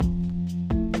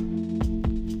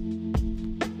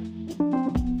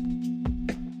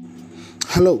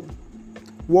Hello,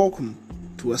 welcome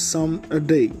to a Psalm a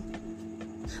Day.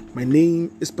 My name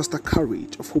is Pastor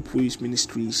Courage of Hope Ways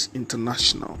Ministries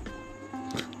International.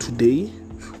 Today,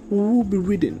 we will be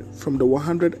reading from the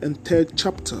 103rd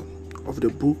chapter of the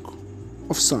book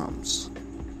of Psalms.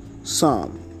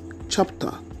 Psalm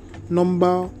chapter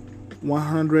number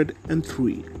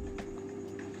 103.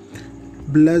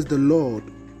 Bless the Lord,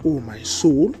 O my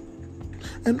soul,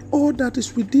 and all that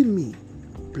is within me.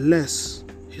 Bless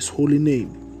His holy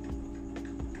name.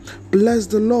 Bless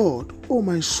the Lord, O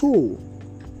my soul,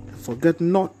 and forget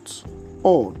not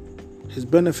all His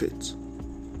benefits,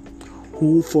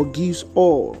 who forgives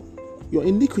all your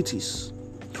iniquities,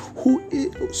 who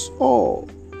heals all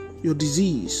your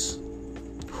disease,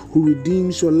 who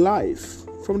redeems your life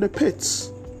from the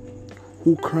pits,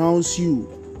 who crowns you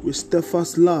with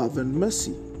steadfast love and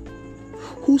mercy,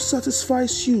 who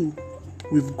satisfies you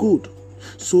with good,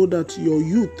 so that your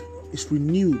youth is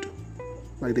renewed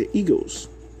like the eagles.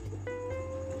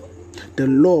 The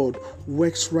Lord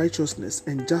works righteousness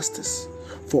and justice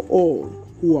for all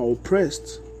who are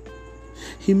oppressed.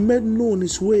 He made known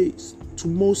His ways to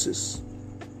Moses,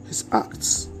 His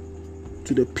acts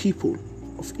to the people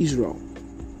of Israel.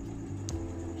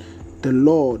 The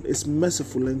Lord is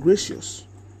merciful and gracious,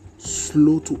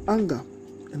 slow to anger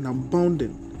and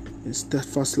abounding in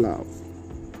steadfast love.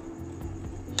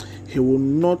 He will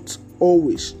not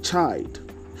always chide,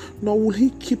 nor will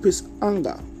He keep His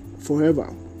anger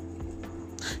forever.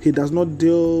 He does not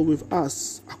deal with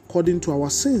us according to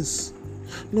our sins,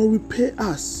 nor repay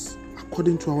us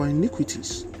according to our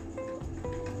iniquities.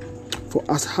 For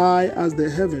as high as the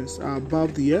heavens are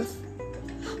above the earth,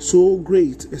 so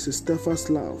great is His steadfast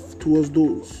love towards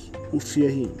those who fear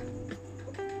Him.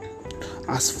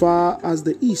 As far as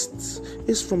the east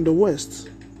is from the west,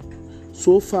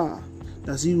 so far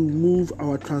does He remove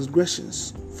our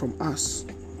transgressions from us.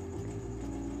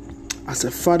 As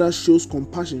a father shows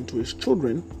compassion to his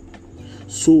children,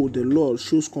 so the Lord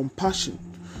shows compassion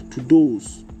to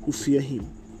those who fear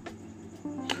Him.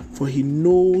 For He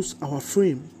knows our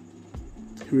frame.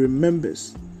 He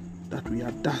remembers that we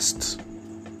are dust.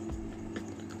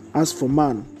 As for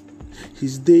man,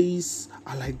 his days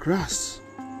are like grass.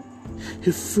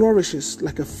 He flourishes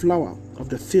like a flower of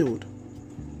the field.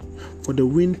 For the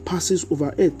wind passes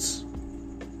over it.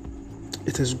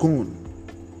 It is gone,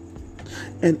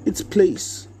 and its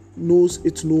place knows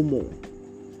it no more.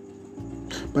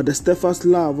 But the steadfast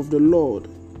love of the Lord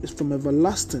is from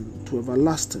everlasting to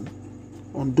everlasting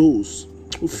on those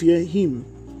who fear Him,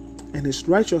 and His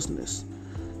righteousness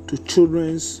to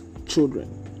children's children,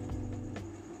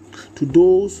 to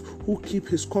those who keep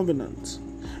His covenant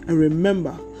and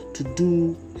remember to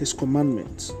do His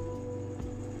commandments.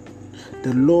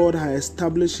 The Lord has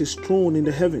established His throne in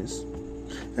the heavens,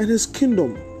 and His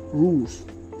kingdom rules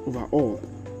over all.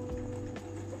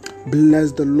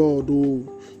 Bless the Lord,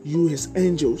 O you His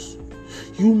angels,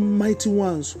 you mighty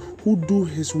ones who do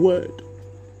His word,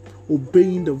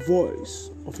 obeying the voice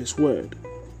of His word.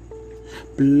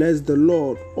 Bless the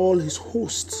Lord, all His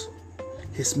hosts,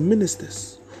 His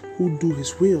ministers who do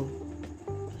His will.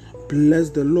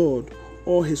 Bless the Lord,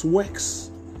 all His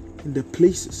works in the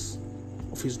places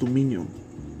of His dominion.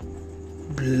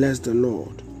 Bless the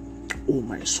Lord, O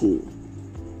my soul.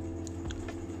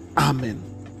 Amen.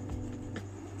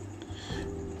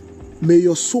 May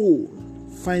your soul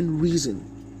find reason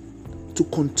to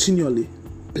continually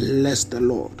bless the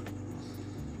Lord.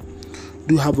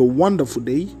 Do have a wonderful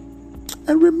day,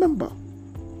 and remember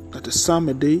that a psalm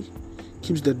a day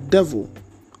keeps the devil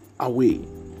away.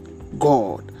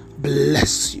 God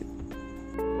bless you.